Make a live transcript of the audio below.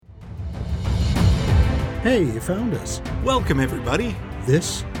Hey, you found us. Welcome, everybody.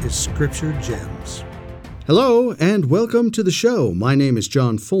 This is Scripture Gems. Hello, and welcome to the show. My name is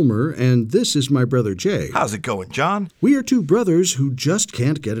John Fulmer, and this is my brother Jay. How's it going, John? We are two brothers who just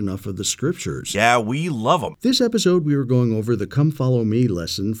can't get enough of the Scriptures. Yeah, we love them. This episode, we are going over the Come Follow Me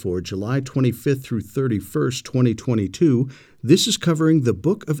lesson for July 25th through 31st, 2022. This is covering the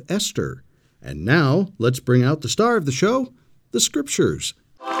book of Esther. And now, let's bring out the star of the show, the Scriptures.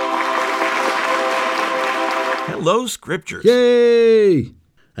 Hello, Scriptures. Yay!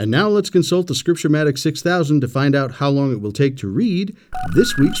 And now let's consult the Scripturematic 6000 to find out how long it will take to read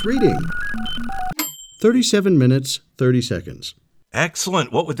this week's reading. 37 minutes, 30 seconds.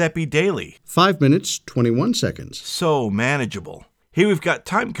 Excellent. What would that be daily? 5 minutes, 21 seconds. So manageable. Here we've got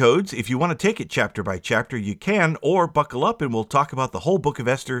time codes. If you want to take it chapter by chapter, you can, or buckle up and we'll talk about the whole book of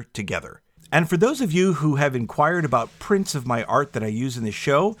Esther together. And for those of you who have inquired about prints of my art that I use in the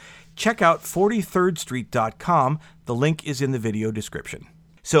show, check out 43rdstreet.com. The link is in the video description.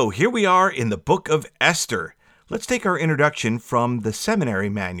 So here we are in the book of Esther. Let's take our introduction from the seminary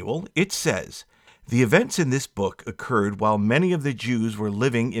manual. It says, "The events in this book occurred while many of the Jews were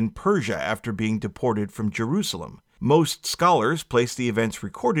living in Persia after being deported from Jerusalem. Most scholars place the events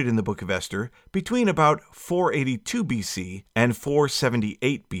recorded in the book of Esther between about 482 BC and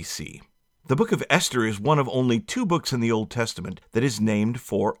 478 BC. The book of Esther is one of only 2 books in the Old Testament that is named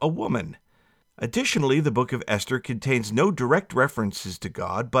for a woman. Additionally, the book of Esther contains no direct references to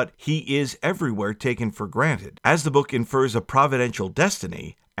God, but he is everywhere taken for granted, as the book infers a providential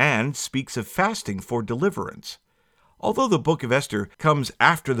destiny and speaks of fasting for deliverance. Although the book of Esther comes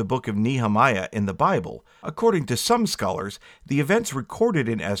after the book of Nehemiah in the Bible, according to some scholars, the events recorded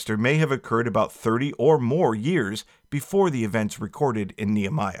in Esther may have occurred about 30 or more years before the events recorded in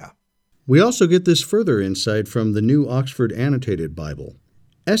Nehemiah." We also get this further insight from the New Oxford Annotated Bible.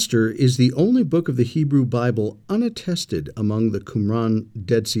 Esther is the only book of the Hebrew Bible unattested among the Qumran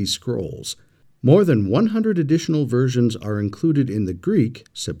Dead Sea Scrolls. More than 100 additional versions are included in the Greek,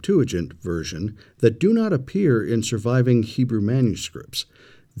 Septuagint, version that do not appear in surviving Hebrew manuscripts.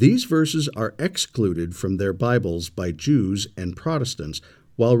 These verses are excluded from their Bibles by Jews and Protestants,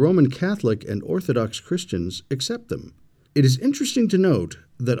 while Roman Catholic and Orthodox Christians accept them. It is interesting to note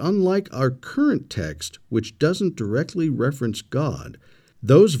that unlike our current text, which doesn't directly reference God,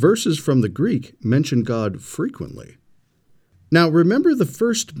 those verses from the Greek mention God frequently. Now, remember the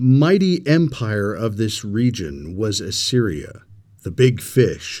first mighty empire of this region was Assyria, the big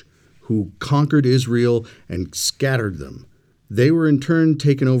fish, who conquered Israel and scattered them. They were in turn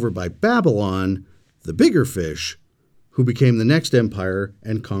taken over by Babylon, the bigger fish, who became the next empire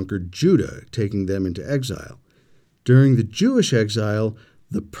and conquered Judah, taking them into exile. During the Jewish exile,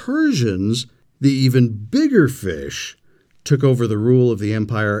 the Persians, the even bigger fish, took over the rule of the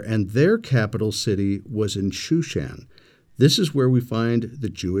empire, and their capital city was in Shushan. This is where we find the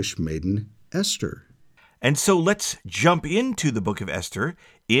Jewish maiden Esther. And so let's jump into the book of Esther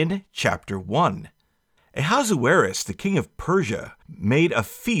in chapter 1. Ahasuerus, the king of Persia, made a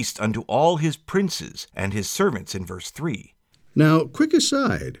feast unto all his princes and his servants in verse 3. Now, quick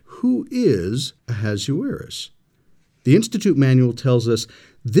aside, who is Ahasuerus? The Institute Manual tells us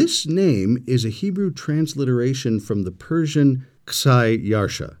this name is a Hebrew transliteration from the Persian Ksai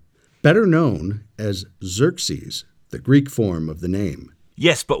Yarsha, better known as Xerxes, the Greek form of the name.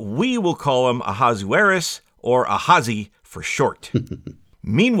 Yes, but we will call him Ahasuerus, or Ahazi for short.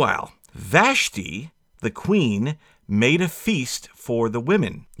 Meanwhile, Vashti, the queen, made a feast for the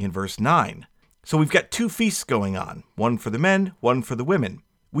women in verse 9. So we've got 2 feasts going on, one for the men, one for the women.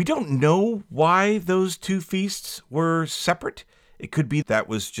 We don't know why those 2 feasts were separate. It could be that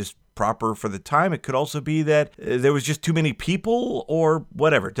was just proper for the time. It could also be that there was just too many people or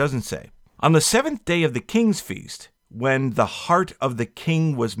whatever. It doesn't say. On the 7th day of the king's feast, when the heart of the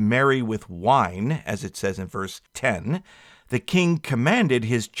king was merry with wine, as it says in verse 10, the king commanded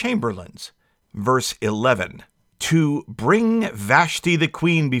his chamberlains, verse 11, to bring Vashti the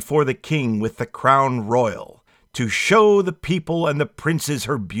queen before the king with the crown royal, to show the people and the princes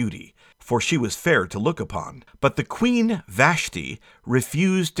her beauty, for she was fair to look upon. But the queen Vashti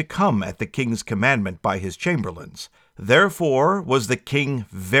refused to come at the king's commandment by his chamberlains. Therefore was the king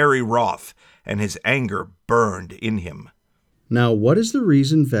very wroth, and his anger burned in him. Now, what is the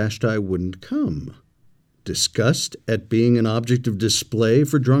reason Vashti wouldn't come? Disgust at being an object of display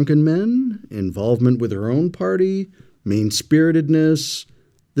for drunken men? Involvement with her own party? Mean-spiritedness?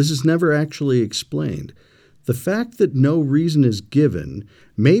 This is never actually explained. The fact that no reason is given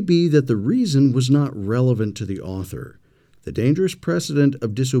may be that the reason was not relevant to the author. The dangerous precedent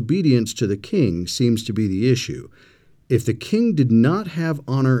of disobedience to the king seems to be the issue. If the king did not have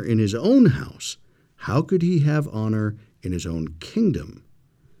honor in his own house, How could he have honor in his own kingdom?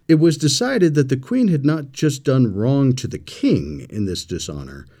 It was decided that the queen had not just done wrong to the king in this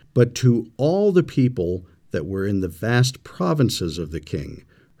dishonor, but to all the people that were in the vast provinces of the king.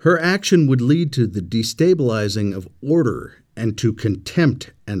 Her action would lead to the destabilizing of order and to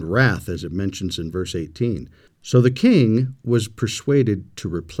contempt and wrath, as it mentions in verse 18. So the king was persuaded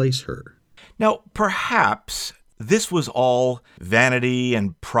to replace her. Now, perhaps this was all vanity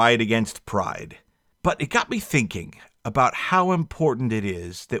and pride against pride, but it got me thinking about how important it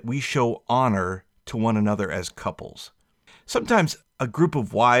is that we show honor to one another as couples. Sometimes a group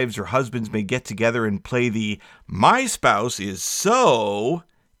of wives or husbands may get together and play the "my spouse is so"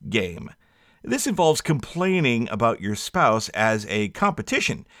 game. This involves complaining about your spouse as a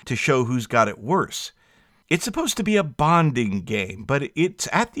competition to show who's got it worse. It's supposed to be a bonding game, but it's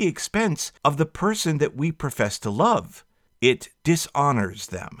at the expense of the person that we profess to love. It dishonors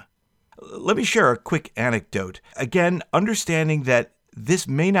them. Let me share a quick anecdote. Again, understanding that this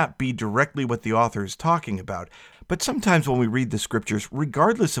may not be directly what the author is talking about, but sometimes when we read the scriptures,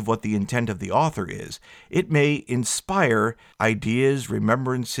 regardless of what the intent of the author is, it may inspire ideas,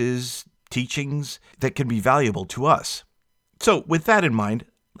 remembrances, teachings that can be valuable to us. So with that in mind,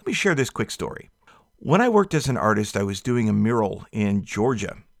 let me share this quick story. When I worked as an artist, I was doing a mural in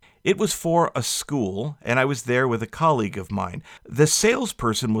Georgia. It was for a school, and I was there with a colleague of mine. The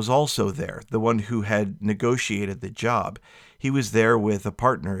salesperson was also there, the one who had negotiated the job. He was there with a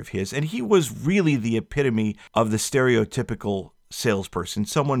partner of his, and he was really the epitome of the stereotypical salesperson,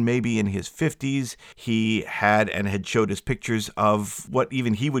 someone maybe in his 50s. He had showed us pictures of what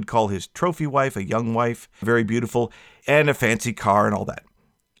even he would call his trophy wife, a young wife, very beautiful, and a fancy car and all that.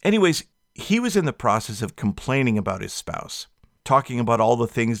 Anyways, he was in the process of complaining about his spouse, talking about all the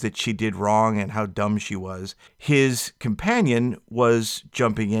things that she did wrong and how dumb she was. His companion was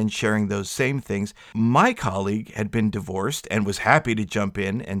jumping in, sharing those same things. My colleague had been divorced and was happy to jump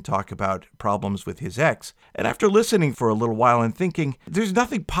in and talk about problems with his ex. And after listening for a little while and thinking, there's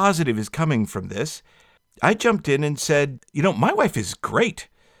nothing positive is coming from this, I jumped in and said, my wife is great.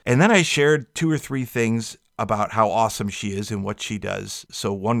 And then I shared 2 or 3 things about how awesome she is and what she does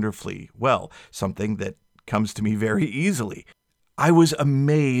so wonderfully well, something that comes to me very easily. I was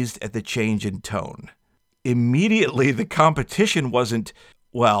amazed at the change in tone. Immediately, the competition wasn't,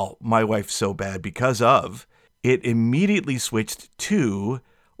 well, my wife's so bad because of. It immediately switched to,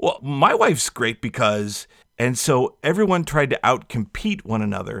 well, my wife's great because, and so everyone tried to outcompete one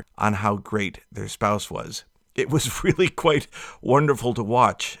another on how great their spouse was. It was really quite wonderful to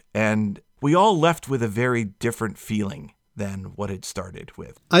watch, and we all left with a very different feeling than what it started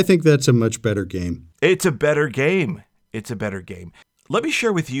with. I think that's a much better game. It's a better game. It's a better game. Let me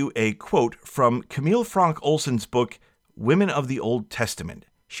share with you a quote from Camille Frank Olson's book, Women of the Old Testament.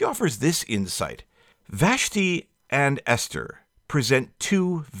 She offers this insight. Vashti and Esther present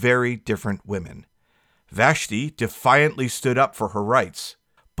 2 very different women. Vashti defiantly stood up for her rights,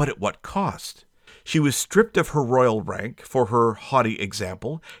 but at what cost? She was stripped of her royal rank for her haughty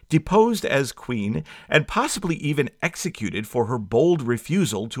example, deposed as queen, and possibly even executed for her bold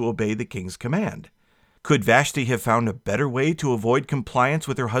refusal to obey the king's command. Could Vashti have found a better way to avoid compliance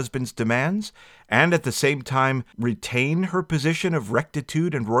with her husband's demands, and at the same time retain her position of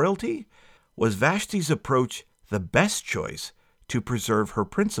rectitude and royalty? Was Vashti's approach the best choice to preserve her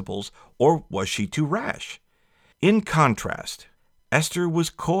principles, or was she too rash? In contrast, Esther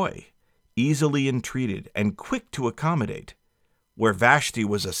was coy, easily entreated, and quick to accommodate. Where Vashti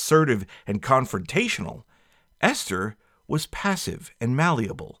was assertive and confrontational, Esther was passive and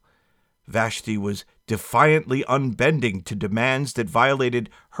malleable. Vashti was defiantly unbending to demands that violated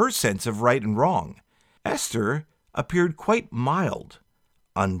her sense of right and wrong. Esther appeared quite mild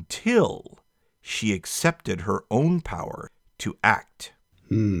until she accepted her own power to act.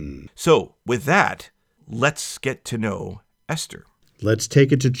 So, with that, let's get to know Esther. Let's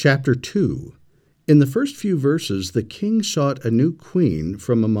take it to chapter 2. In the first few verses, the king sought a new queen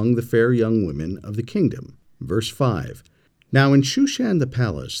from among the fair young women of the kingdom. Verse 5. Now in Shushan the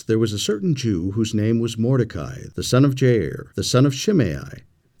palace there was a certain Jew whose name was Mordecai, the son of Jair, the son of Shimei,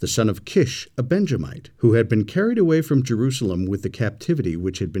 the son of Kish, a Benjamite, who had been carried away from Jerusalem with the captivity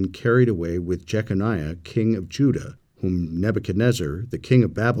which had been carried away with Jeconiah, king of Judah, whom Nebuchadnezzar, the king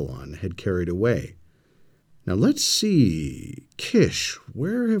of Babylon, had carried away. Now let's see. Kish,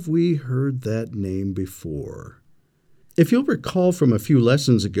 where have we heard that name before? If you'll recall from a few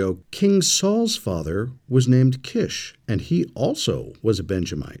lessons ago, King Saul's father was named Kish, and he also was a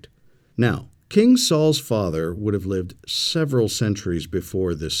Benjamite. Now, King Saul's father would have lived several centuries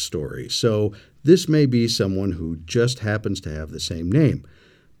before this story, so this may be someone who just happens to have the same name.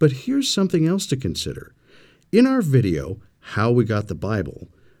 But here's something else to consider. In our video, How We Got the Bible,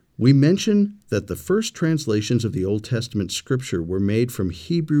 we mention that the first translations of the Old Testament scripture were made from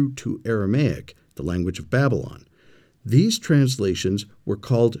Hebrew to Aramaic, the language of Babylon. These translations were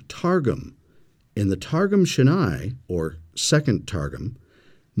called Targum. In the Targum Shammai, or Second Targum,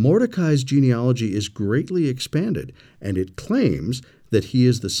 Mordecai's genealogy is greatly expanded, and it claims that he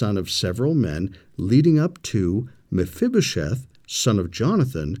is the son of several men leading up to Mephibosheth, son of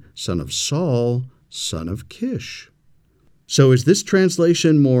Jonathan, son of Saul, son of Kish. So is this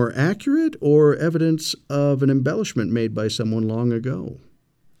translation more accurate or evidence of an embellishment made by someone long ago?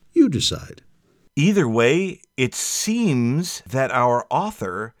 You decide. Either way, it seems that our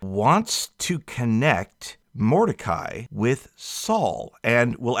author wants to connect Mordecai with Saul,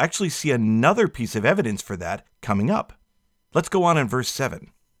 and we'll actually see another piece of evidence for that coming up. Let's go on in verse 7.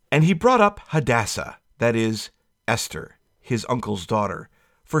 And he brought up Hadassah, that is, Esther, his uncle's daughter,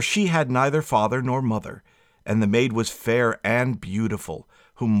 for she had neither father nor mother, and the maid was fair and beautiful,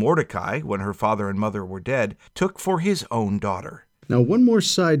 whom Mordecai, when her father and mother were dead, took for his own daughter. Now, one more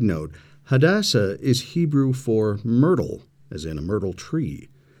side note. Hadassah is Hebrew for myrtle, as in a myrtle tree.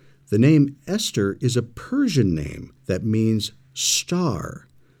 The name Esther is a Persian name that means star.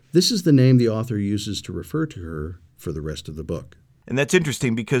 This is the name the author uses to refer to her for the rest of the book. And that's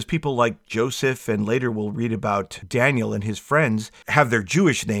interesting because people like Joseph, and later we'll read about Daniel and his friends, have their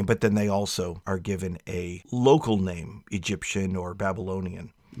Jewish name, but then they also are given a local name, Egyptian or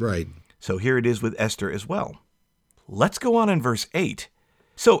Babylonian. Right. So here it is with Esther as well. Let's go on in verse 8.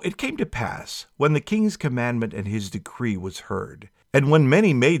 So it came to pass, when the king's commandment and his decree was heard, and when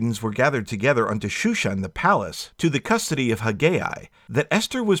many maidens were gathered together unto Shushan the palace, to the custody of Hegai, that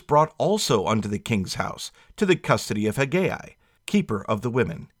Esther was brought also unto the king's house, to the custody of Hegai, keeper of the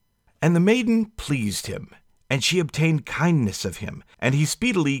women. And the maiden pleased him, and she obtained kindness of him, and he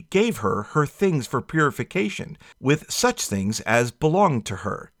speedily gave her her things for purification, with such things as belonged to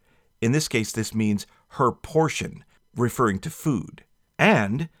her. In this case, this means her portion, referring to food.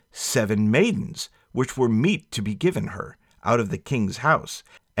 And 7 maidens, which were meet to be given her, out of the king's house.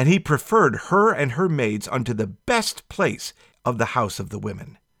 And he preferred her and her maids unto the best place of the house of the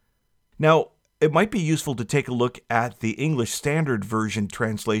women. Now, it might be useful to take a look at the English Standard Version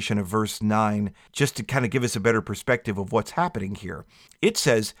translation of verse 9, just to kind of give us a better perspective of what's happening here. It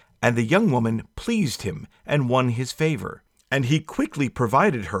says, and the young woman pleased him and won his favor. And he quickly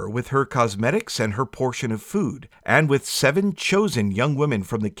provided her with her cosmetics and her portion of food, and with 7 chosen young women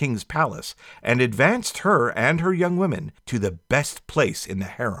from the king's palace, and advanced her and her young women to the best place in the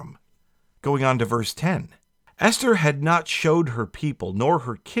harem. Going on to verse 10. Esther had not showed her people nor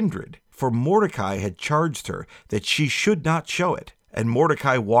her kindred, for Mordecai had charged her that she should not show it. And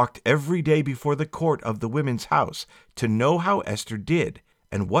Mordecai walked every day before the court of the women's house to know how Esther did,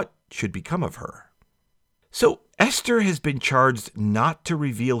 and what should become of her. So Esther has been charged not to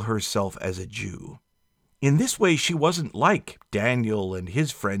reveal herself as a Jew. In this way, she wasn't like Daniel and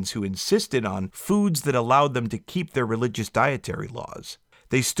his friends who insisted on foods that allowed them to keep their religious dietary laws.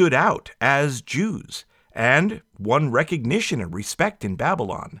 They stood out as Jews and won recognition and respect in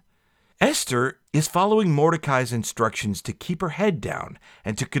Babylon. Esther is following Mordecai's instructions to keep her head down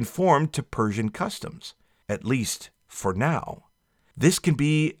and to conform to Persian customs, at least for now. This can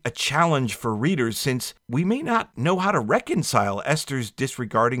be a challenge for readers since we may not know how to reconcile Esther's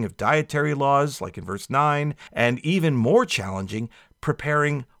disregarding of dietary laws, like in verse 9, and even more challenging,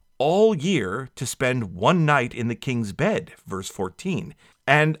 preparing all year to spend one night in the king's bed, verse 14.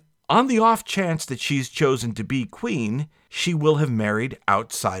 And on the off chance that she's chosen to be queen, she will have married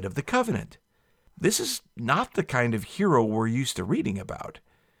outside of the covenant. This is not the kind of hero we're used to reading about.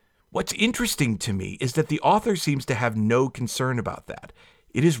 What's interesting to me is that the author seems to have no concern about that.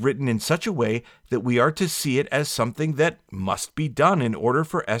 It is written in such a way that we are to see it as something that must be done in order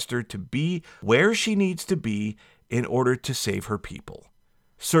for Esther to be where she needs to be in order to save her people.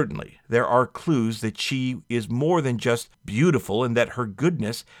 Certainly, there are clues that she is more than just beautiful and that her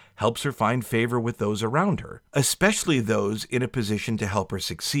goodness helps her find favor with those around her, especially those in a position to help her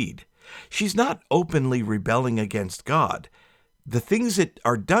succeed. She's not openly rebelling against God. The things that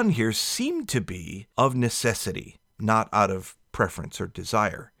are done here seem to be of necessity, not out of preference or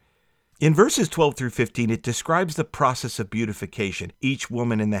desire. In verses 12 through 15, it describes the process of beautification each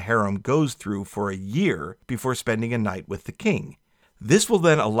woman in the harem goes through for a year before spending a night with the king. This will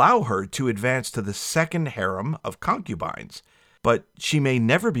then allow her to advance to the second harem of concubines, but she may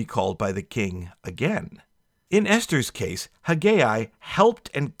never be called by the king again. In Esther's case, Hegai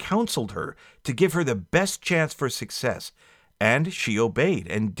helped and counseled her to give her the best chance for success, and she obeyed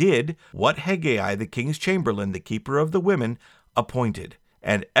and did what Hegai, the king's chamberlain, the keeper of the women, appointed.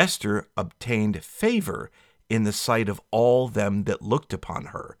 and Esther obtained favor in the sight of all them that looked upon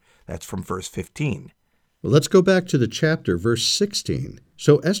her. That's from verse 15. Well, let's go back to the chapter, verse 16.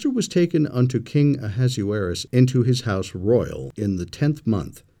 So Esther was taken unto King Ahasuerus into his house royal in the 10th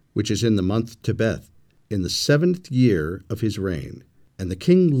month, which is in the month Tebeth, in the 7th year of his reign. And the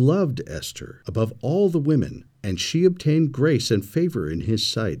king loved Esther above all the women, and she obtained grace and favor in his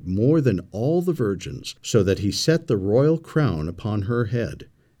sight more than all the virgins, so that he set the royal crown upon her head,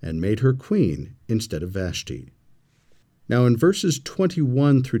 and made her queen instead of Vashti. Now in verses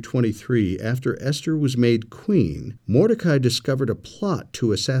 21 through 23, after Esther was made queen, Mordecai discovered a plot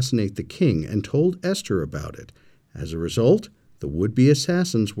to assassinate the king and told Esther about it. As a result, the would-be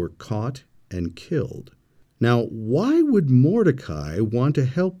assassins were caught and killed. Now, why would Mordecai want to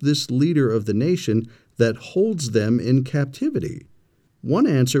help this leader of the nation that holds them in captivity? One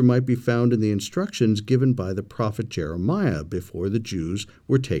answer might be found in the instructions given by the prophet Jeremiah before the Jews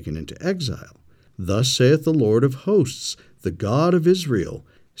were taken into exile. Thus saith the Lord of hosts, the God of Israel,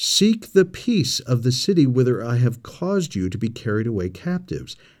 seek the peace of the city whither I have caused you to be carried away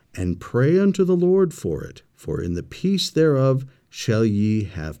captives, and pray unto the Lord for it, for in the peace thereof shall ye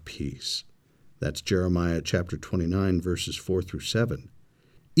have peace. That's Jeremiah chapter 29, verses 4 through 7.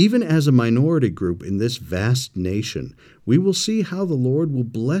 Even as a minority group in this vast nation, we will see how the Lord will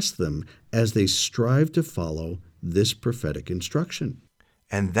bless them as they strive to follow this prophetic instruction.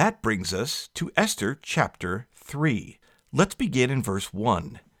 And that brings us to Esther chapter 3. Let's begin in verse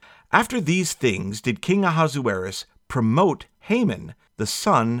 1. After these things did King Ahasuerus promote Haman, the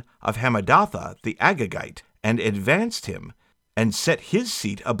son of Hammedatha the Agagite, and advanced him, and set his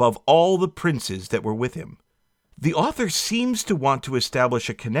seat above all the princes that were with him. The author seems to want to establish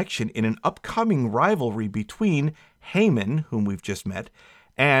a connection in an upcoming rivalry between Haman, whom we've just met,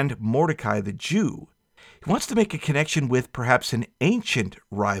 and Mordecai the Jew. He wants to make a connection with perhaps an ancient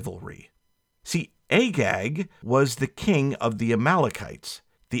rivalry. See, Agag was the king of the Amalekites,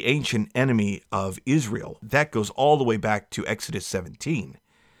 the ancient enemy of Israel. That goes all the way back to Exodus 17.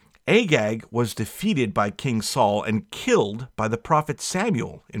 Agag was defeated by King Saul and killed by the prophet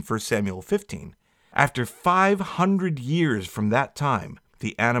Samuel in 1 Samuel 15. After 500 years from that time,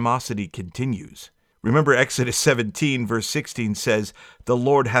 the animosity continues. Remember, Exodus 17, verse 16 says, "The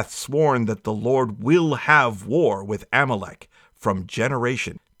Lord hath sworn that the Lord will have war with Amalek from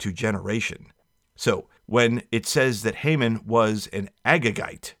generation to generation." So, when it says that Haman was an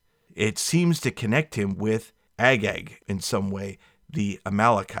Agagite, it seems to connect him with Agag in some way, the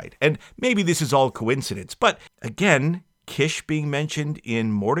Amalekite. And maybe this is all coincidence, but again, Kish being mentioned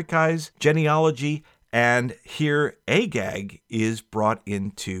in Mordecai's genealogy, and here Agag is brought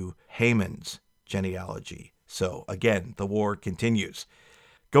into Haman's genealogy. So again, the war continues.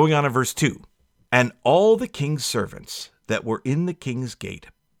 Going on in verse 2. And all the king's servants that were in the king's gate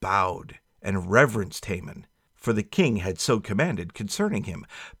bowed and reverenced Haman, for the king had so commanded concerning him.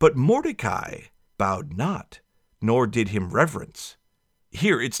 But Mordecai bowed not, nor did him reverence.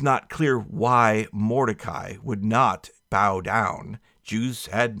 Here it's not clear why Mordecai would not bow down. Jews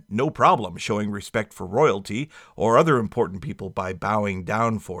had no problem showing respect for royalty or other important people by bowing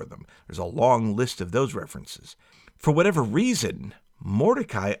down for them. There's a long list of those references. For whatever reason,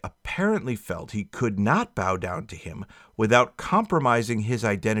 Mordecai apparently felt he could not bow down to him without compromising his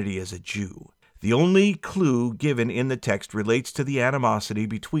identity as a Jew. The only clue given in the text relates to the animosity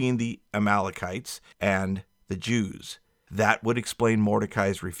between the Amalekites and the Jews. That would explain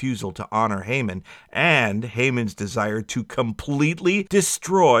Mordecai's refusal to honor Haman and Haman's desire to completely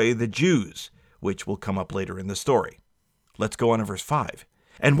destroy the Jews, which will come up later in the story. Let's go on to verse 5.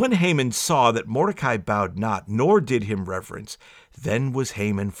 And when Haman saw that Mordecai bowed not, nor did him reverence, then was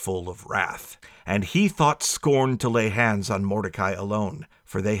Haman full of wrath. And he thought scorn to lay hands on Mordecai alone,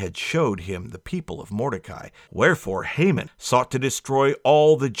 for they had showed him the people of Mordecai. Wherefore Haman sought to destroy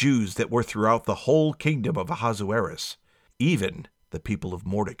all the Jews that were throughout the whole kingdom of Ahasuerus, even the people of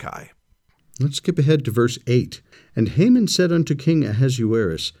Mordecai. Let's skip ahead to verse 8. And Haman said unto King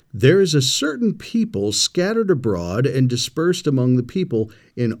Ahasuerus, There is a certain people scattered abroad and dispersed among the people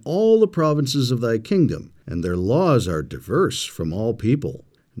in all the provinces of thy kingdom, and their laws are diverse from all people.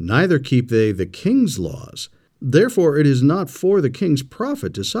 Neither keep they the king's laws. Therefore it is not for the king's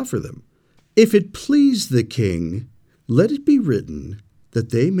profit to suffer them. If it please the king, let it be written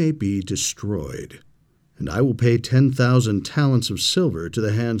that they may be destroyed. And I will pay 10,000 talents of silver to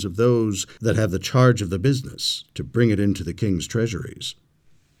the hands of those that have the charge of the business, to bring it into the king's treasuries.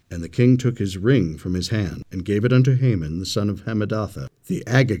 And the king took his ring from his hand, and gave it unto Haman the son of Hammedatha, the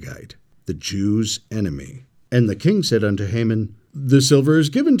Agagite, the Jews' enemy. And the king said unto Haman, The silver is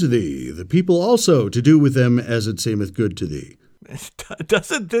given to thee, the people also, to do with them as it seemeth good to thee.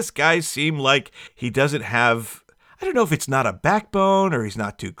 Doesn't this guy seem like he doesn't have, I don't know if it's not a backbone or he's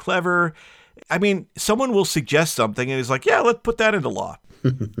not too clever. I mean, someone will suggest something and he's like, yeah, let's put that into law.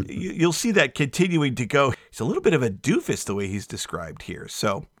 You'll see that continuing to go. He's a little bit of a doofus the way he's described here.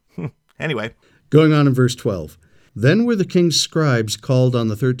 So anyway. Going on in verse 12. Then were the king's scribes called on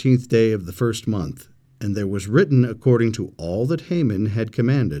the 13th day of the first month, and there was written according to all that Haman had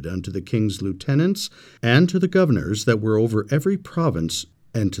commanded unto the king's lieutenants and to the governors that were over every province,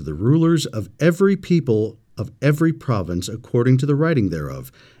 and to the rulers of every people of every province according to the writing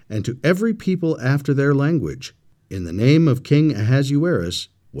thereof, and to every people after their language. In the name of King Ahasuerus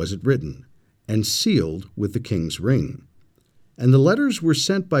was it written, and sealed with the king's ring. And the letters were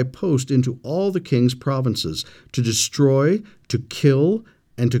sent by post into all the king's provinces, to destroy, to kill,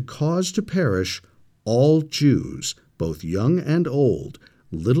 and to cause to perish all Jews, both young and old,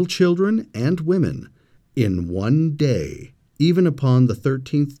 little children and women, in one day, even upon the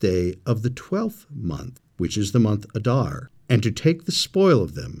 13th day of the 12th month, which is the month Adar, and to take the spoil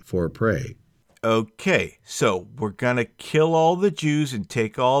of them for a prey. Okay, so we're going to kill all the Jews and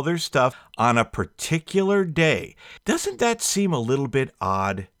take all their stuff on a particular day. Doesn't that seem a little bit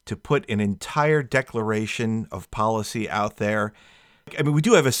odd to put an entire declaration of policy out there? I mean, we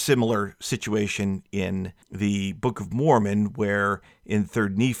do have a similar situation in the Book of Mormon, where in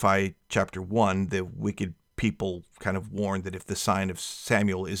 3rd Nephi chapter 1, the wicked people kind of warned that if the sign of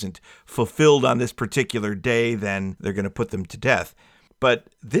Samuel isn't fulfilled on this particular day, then they're going to put them to death. But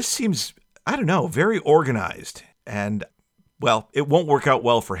this seems, I don't know, very organized. And, well, it won't work out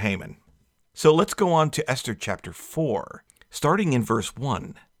well for Haman. So let's go on to Esther chapter 4, starting in verse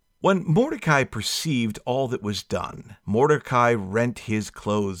 1. When Mordecai perceived all that was done, Mordecai rent his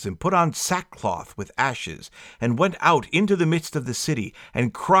clothes and put on sackcloth with ashes, and went out into the midst of the city,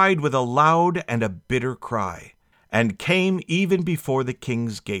 and cried with a loud and a bitter cry, and came even before the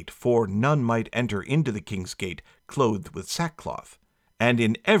king's gate, for none might enter into the king's gate clothed with sackcloth. And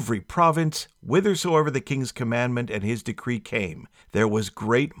in every province, whithersoever the king's commandment and his decree came, there was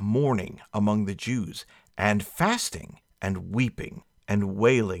great mourning among the Jews, and fasting, and weeping, and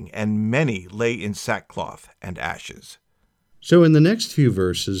wailing, and many lay in sackcloth and ashes. So in the next few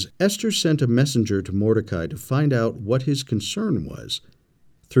verses, Esther sent a messenger to Mordecai to find out what his concern was.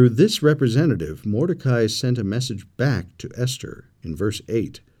 Through this representative, Mordecai sent a message back to Esther in verse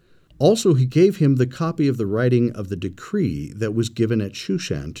 8. Also he gave him the copy of the writing of the decree that was given at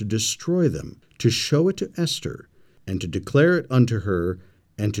Shushan to destroy them, to show it to Esther, and to declare it unto her,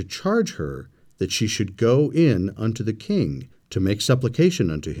 and to charge her that she should go in unto the king, to make supplication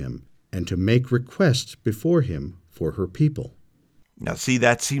unto him, and to make requests before him for her people. Now see,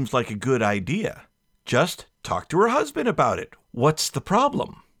 that seems like a good idea. Just talk to her husband about it. What's the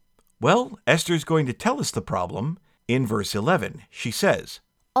problem? Well, Esther's going to tell us the problem. In verse 11, she says,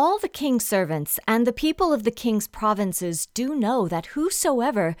 All the king's servants and the people of the king's provinces do know that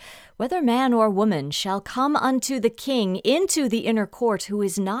whosoever, whether man or woman, shall come unto the king into the inner court who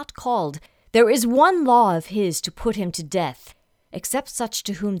is not called, there is one law of his to put him to death, except such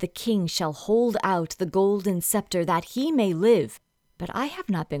to whom the king shall hold out the golden scepter that he may live. But I have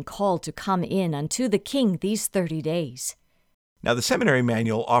not been called to come in unto the king these 30 days. Now the seminary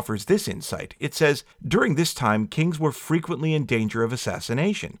manual offers this insight. It says, during this time, kings were frequently in danger of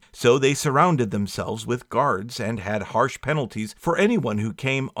assassination, so they surrounded themselves with guards and had harsh penalties for anyone who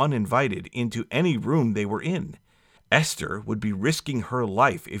came uninvited into any room they were in. Esther would be risking her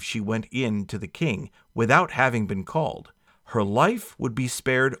life if she went in to the king without having been called. Her life would be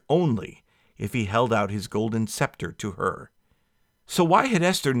spared only if he held out his golden scepter to her. So why had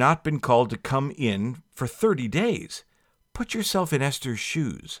Esther not been called to come in for 30 days? Put yourself in Esther's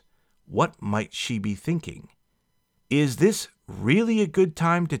shoes. What might she be thinking? Is this really a good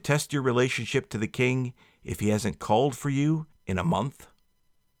time to test your relationship to the king if he hasn't called for you in a month?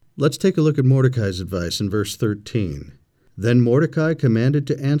 Let's take a look at Mordecai's advice in verse 13. Then Mordecai commanded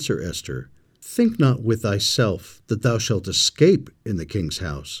to answer Esther, Think not with thyself that thou shalt escape in the king's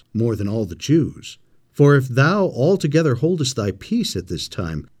house more than all the Jews. For if thou altogether holdest thy peace at this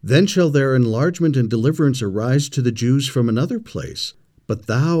time, then shall their enlargement and deliverance arise to the Jews from another place. But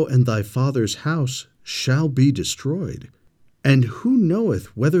thou and thy father's house shall be destroyed. And who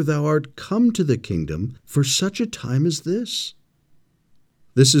knoweth whether thou art come to the kingdom for such a time as this?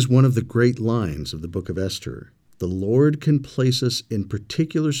 This is one of the great lines of the book of Esther. The Lord can place us in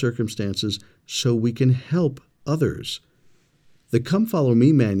particular circumstances so we can help others. The Come Follow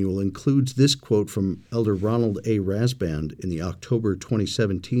Me manual includes this quote from Elder Ronald A. Rasband in the October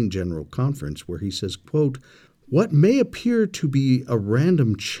 2017 General Conference, where he says, quote, What may appear to be a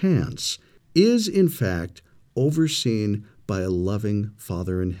random chance is, in fact, overseen by a loving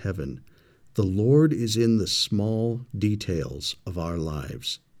Father in heaven. The Lord is in the small details of our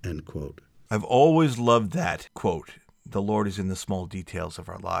lives." End quote. I've always loved that quote, "The Lord is in the small details of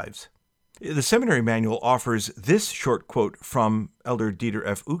our lives." The seminary manual offers this short quote from Elder Dieter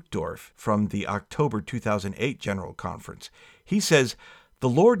F. Uchtdorf from the October 2008 General Conference. He says, "The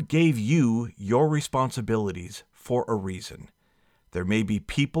Lord gave you your responsibilities for a reason. There may be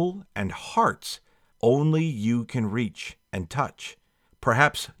people and hearts only you can reach and touch.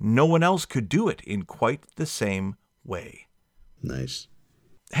 Perhaps no one else could do it in quite the same way." Nice.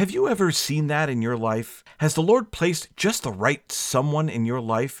 Have you ever seen that in your life? Has the Lord placed just the right someone in your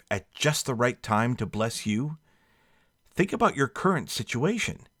life at just the right time to bless you? Think about your current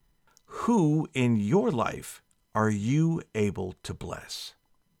situation. Who in your life are you able to bless?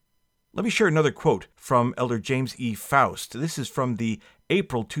 Let me share another quote from Elder James E. Faust. This is from the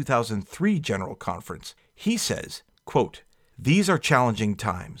April 2003 General Conference. He says, quote, "These are challenging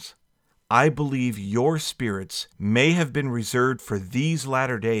times. I believe your spirits may have been reserved for these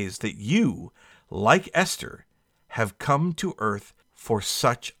latter days, that you, like Esther, have come to earth for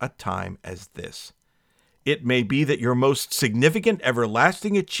such a time as this. It may be that your most significant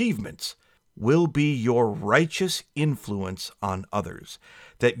everlasting achievements will be your righteous influence on others,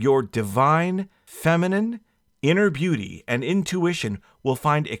 that your divine, feminine, inner beauty and intuition will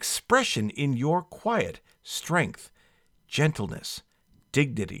find expression in your quiet strength, gentleness,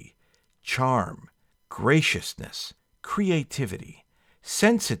 dignity, charm, graciousness, creativity,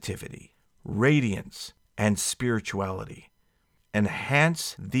 sensitivity, radiance, and spirituality.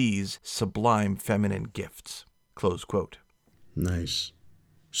 Enhance these sublime feminine gifts." Close quote. Nice.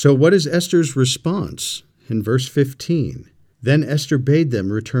 So what is Esther's response? In verse 15, "Then Esther bade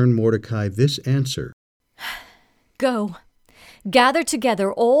them return Mordecai this answer." Go, gather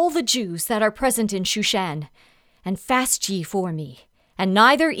together all the Jews that are present in Shushan, and fast ye for me, and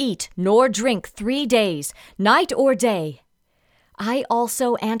neither eat nor drink 3 days, night or day. I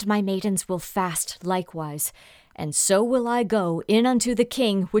also and my maidens will fast likewise, and so will I go in unto the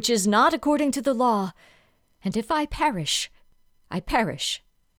king, which is not according to the law. And if I perish, I perish."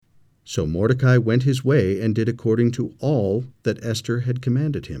 So Mordecai went his way and did according to all that Esther had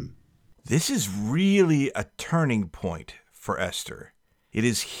commanded him. This is really a turning point for Esther. It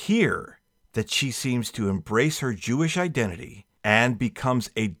is here that she seems to embrace her Jewish identity and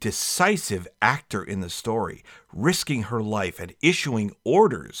becomes a decisive actor in the story, risking her life and issuing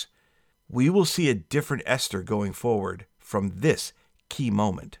orders. We will see a different Esther going forward from this key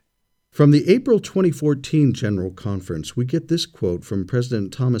moment. From the April 2014 General Conference, we get this quote from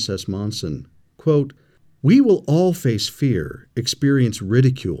President Thomas S. Monson. Quote, "We will all face fear, experience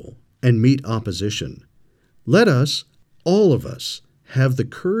ridicule, and meet opposition. Let us, all of us, have the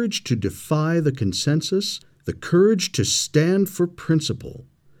courage to defy the consensus, the courage to stand for principle.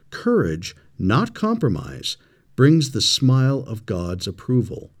 Courage, not compromise, brings the smile of God's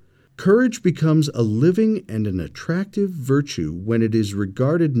approval. Courage becomes a living and an attractive virtue when it is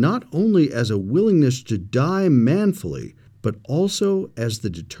regarded not only as a willingness to die manfully, but also as the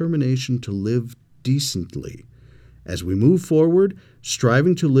determination to live decently. As we move forward,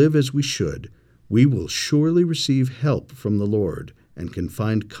 striving to live as we should, we will surely receive help from the Lord and can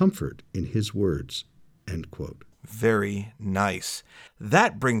find comfort in His words." End quote. Very nice.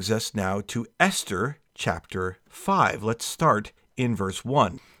 That brings us now to Esther chapter 5. Let's start in verse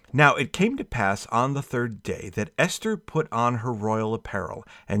 1. "Now it came to pass on the 3rd day that Esther put on her royal apparel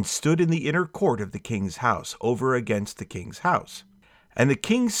and stood in the inner court of the king's house, over against the king's house. And the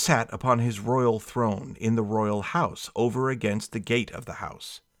king sat upon his royal throne in the royal house, over against the gate of the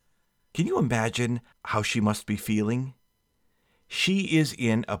house." Can you imagine how she must be feeling? She is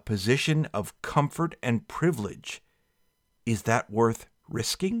in a position of comfort and privilege. Is that worth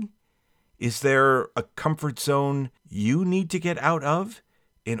risking? Is there a comfort zone you need to get out of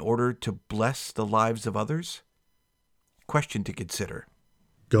in order to bless the lives of others? Question to consider.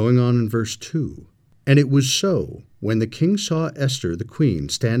 Going on in verse 2, "And it was so, when the king saw Esther the queen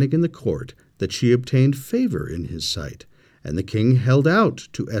standing in the court, that she obtained favor in his sight. And the king held out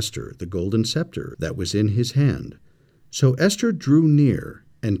to Esther the golden scepter that was in his hand. So Esther drew near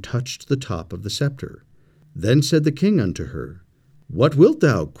and touched the top of the scepter. Then said the king unto her, What wilt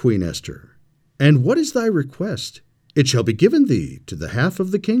thou, Queen Esther? And what is thy request? It shall be given thee to the half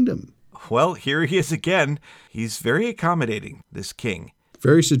of the kingdom." Well, here he is again. He's very accommodating, this king.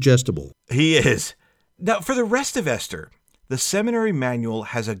 Very suggestible. He is. Now, for the rest of Esther, the seminary manual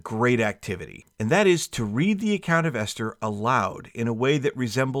has a great activity, and that is to read the account of Esther aloud in a way that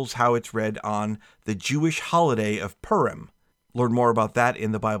resembles how it's read on the Jewish holiday of Purim. Learn more about that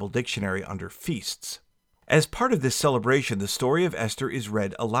in the Bible dictionary under feasts. As part of this celebration, the story of Esther is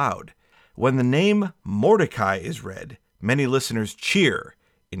read aloud. When the name Mordecai is read, many listeners cheer.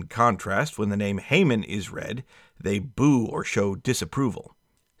 In contrast, when the name Haman is read, they boo or show disapproval.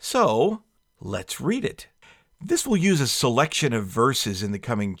 So, let's read it. This will use a selection of verses in the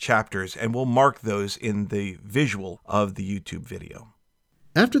coming chapters, and we'll mark those in the visual of the YouTube video.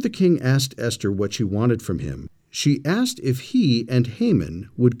 After the king asked Esther what she wanted from him, she asked if he and Haman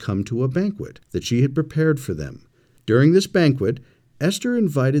would come to a banquet that she had prepared for them. During this banquet, Esther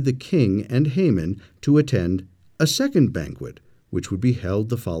invited the king and Haman to attend a second banquet, which would be held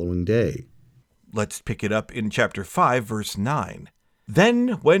the following day. Let's pick it up in chapter 5, verse 9.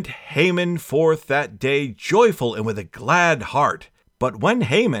 Then went Haman forth that day joyful and with a glad heart. But when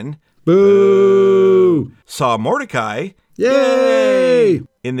Haman saw Mordecai Yay!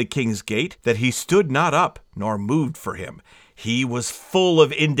 in the king's gate, that he stood not up, nor moved for him, he was full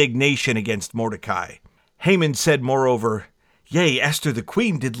of indignation against Mordecai. Haman said moreover, Yea, Esther the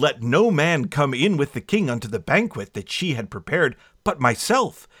queen did let no man come in with the king unto the banquet that she had prepared, but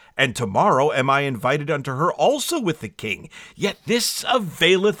myself. And tomorrow am I invited unto her also with the king. Yet this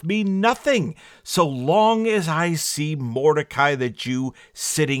availeth me nothing, so long as I see Mordecai the Jew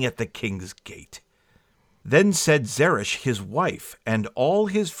sitting at the king's gate. Then said Zeresh his wife, and all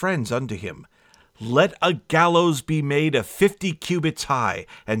his friends unto him, Let a gallows be made of 50 cubits high,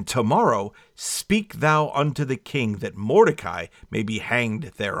 and tomorrow speak thou unto the king, that Mordecai may be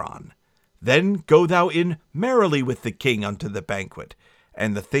hanged thereon. Then go thou in merrily with the king unto the banquet.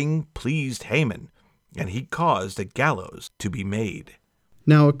 And the thing pleased Haman, and he caused a gallows to be made.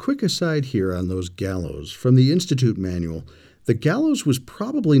 Now, a quick aside here on those gallows. From the Institute Manual, the gallows was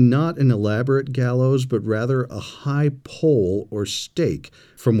probably not an elaborate gallows, but rather a high pole or stake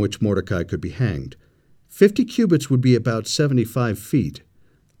from which Mordecai could be hanged. 50 cubits would be about 75 feet.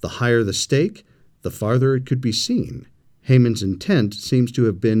 The higher the stake, the farther it could be seen. Haman's intent seems to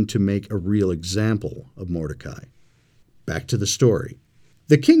have been to make a real example of Mordecai. Back to the story.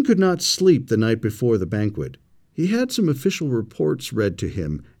 The king could not sleep the night before the banquet. He had some official reports read to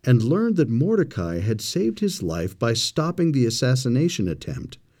him and learned that Mordecai had saved his life by stopping the assassination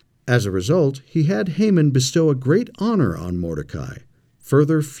attempt. As a result, he had Haman bestow a great honor on Mordecai,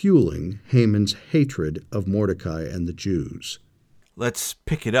 further fueling Haman's hatred of Mordecai and the Jews. Let's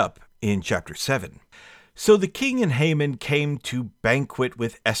pick it up in chapter 7. So the king and Haman came to banquet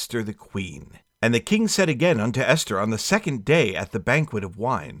with Esther the queen. And the king said again unto Esther on the second day at the banquet of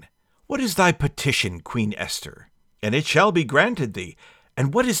wine, What is thy petition, Queen Esther? And it shall be granted thee.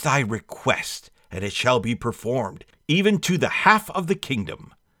 And what is thy request? And it shall be performed, even to the half of the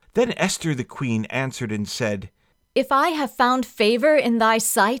kingdom. Then Esther the queen answered and said, If I have found favor in thy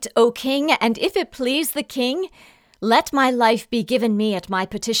sight, O king, and if it please the king, let my life be given me at my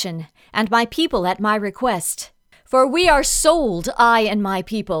petition, and my people at my request. For we are sold, I and my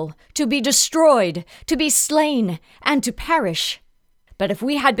people, to be destroyed, to be slain, and to perish. But if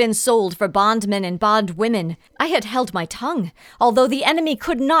we had been sold for bondmen and bondwomen, I had held my tongue, although the enemy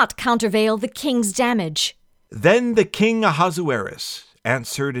could not countervail the king's damage. Then the king Ahasuerus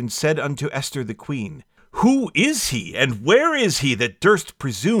answered and said unto Esther the queen, Who is he, and where is he that durst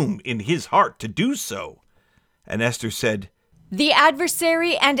presume in his heart to do so? And Esther said, The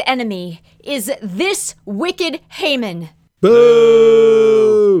adversary and enemy is this wicked Haman.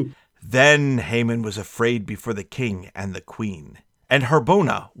 Boo! Then Haman was afraid before the king and the queen. And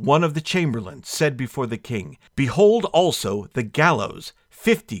Harbona, one of the chamberlains, said before the king, Behold also the gallows,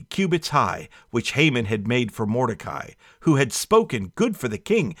 50 cubits high, which Haman had made for Mordecai, who had spoken good for the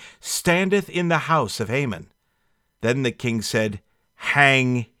king, standeth in the house of Haman. Then the king said,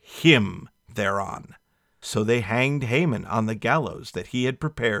 Hang him thereon. So they hanged Haman on the gallows that he had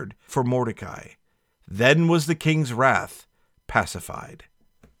prepared for Mordecai. Then was the king's wrath pacified.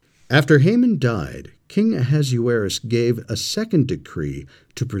 After Haman died, King Ahasuerus gave a second decree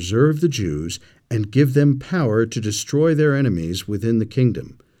to preserve the Jews and give them power to destroy their enemies within the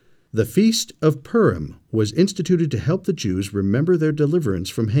kingdom. The Feast of Purim was instituted to help the Jews remember their deliverance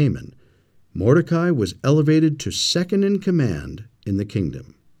from Haman. Mordecai was elevated to second in command in the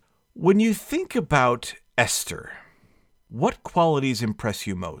kingdom. When you think about Esther, what qualities impress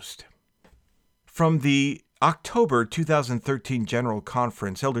you most? From the October 2013 General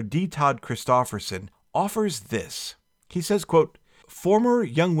Conference, Elder D. Todd Christofferson offers this. He says, quote, Former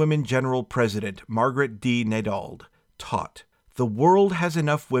Young Women General President Margaret D. Nadald taught, The world has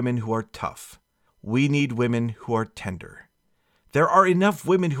enough women who are tough. We need women who are tender. There are enough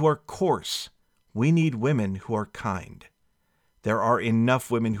women who are coarse. We need women who are kind. There are enough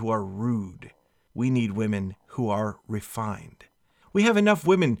women who are rude. We need women who are refined. We have enough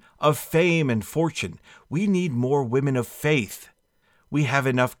women of fame and fortune. We need more women of faith. We have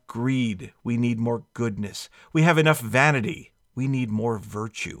enough greed. We need more goodness. We have enough vanity. We need more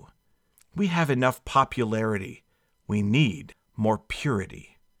virtue. We have enough popularity. We need more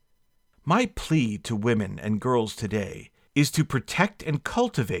purity. My plea to women and girls today is to protect and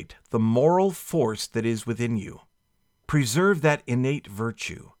cultivate the moral force that is within you. Preserve that innate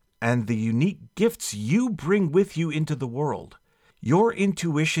virtue and the unique gifts you bring with you into the world. Your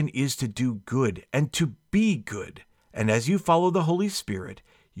intuition is to do good and to be good. And as you follow the Holy Spirit,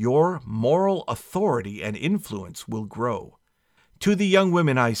 your moral authority and influence will grow. To the young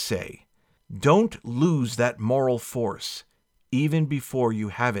women I say, don't lose that moral force, even before you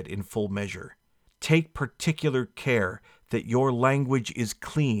have it in full measure. Take particular care that your language is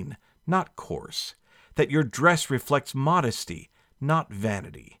clean, not coarse, that your dress reflects modesty, not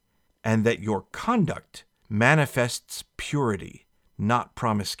vanity, and that your conduct manifests purity, not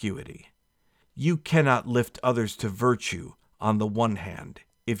promiscuity. You cannot lift others to virtue on the one hand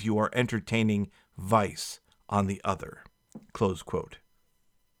if you are entertaining vice on the other." Close quote.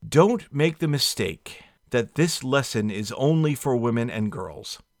 Don't make the mistake that this lesson is only for women and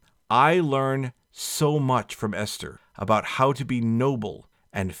girls. I learn so much from Esther about how to be noble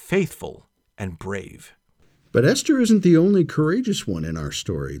and faithful and brave. But Esther isn't the only courageous one in our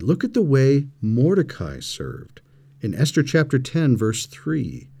story. Look at the way Mordecai served. In Esther chapter 10, verse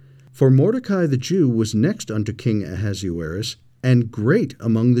 3, "For Mordecai the Jew was next unto King Ahasuerus, and great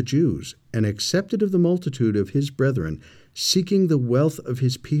among the Jews, and accepted of the multitude of his brethren, seeking the wealth of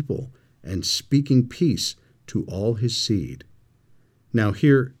his people, and speaking peace to all his seed." Now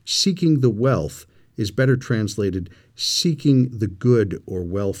here, seeking the wealth is better translated seeking the good or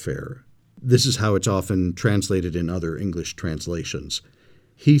welfare. This is how it's often translated in other English translations.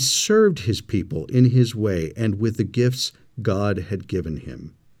 He served his people in his way and with the gifts God had given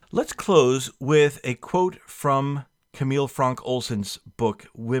him. Let's close with a quote from Camille Frank Olson's book,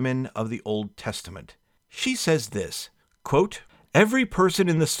 Women of the Old Testament. She says this, quote, "Every person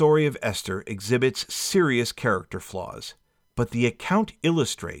in the story of Esther exhibits serious character flaws, but the account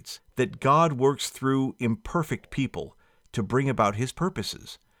illustrates that God works through imperfect people to bring about his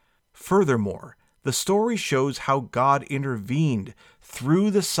purposes. Furthermore, the story shows how God intervened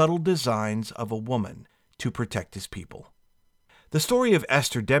through the subtle designs of a woman to protect his people. The story of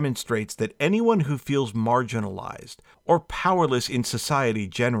Esther demonstrates that anyone who feels marginalized or powerless in society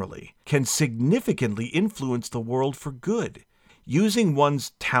generally can significantly influence the world for good. Using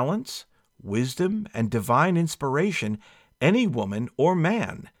one's talents, wisdom, and divine inspiration, any woman or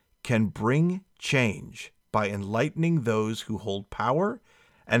man can bring change by enlightening those who hold power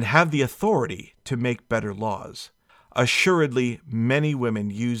and have the authority to make better laws. Assuredly, many women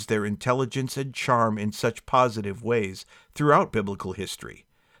use their intelligence and charm in such positive ways throughout biblical history.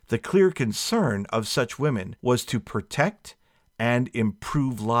 The clear concern of such women was to protect and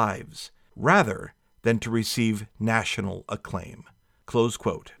improve lives, rather than to receive national acclaim." Close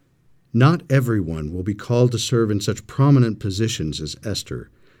quote. Not everyone will be called to serve in such prominent positions as Esther,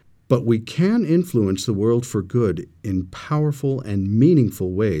 but we can influence the world for good in powerful and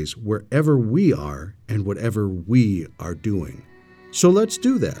meaningful ways wherever we are and whatever we are doing. So let's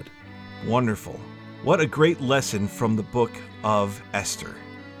do that. Wonderful. What a great lesson from the book of Esther.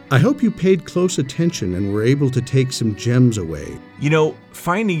 I hope you paid close attention and were able to take some gems away. You know,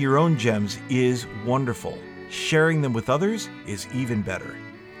 finding your own gems is wonderful. Sharing them with others is even better.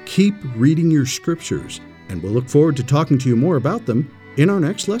 Keep reading your scriptures, and we'll look forward to talking to you more about them in our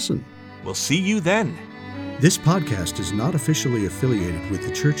next lesson. We'll see you then. This podcast is not officially affiliated with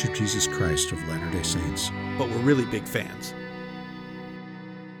The Church of Jesus Christ of Latter-day Saints. But we're really big fans.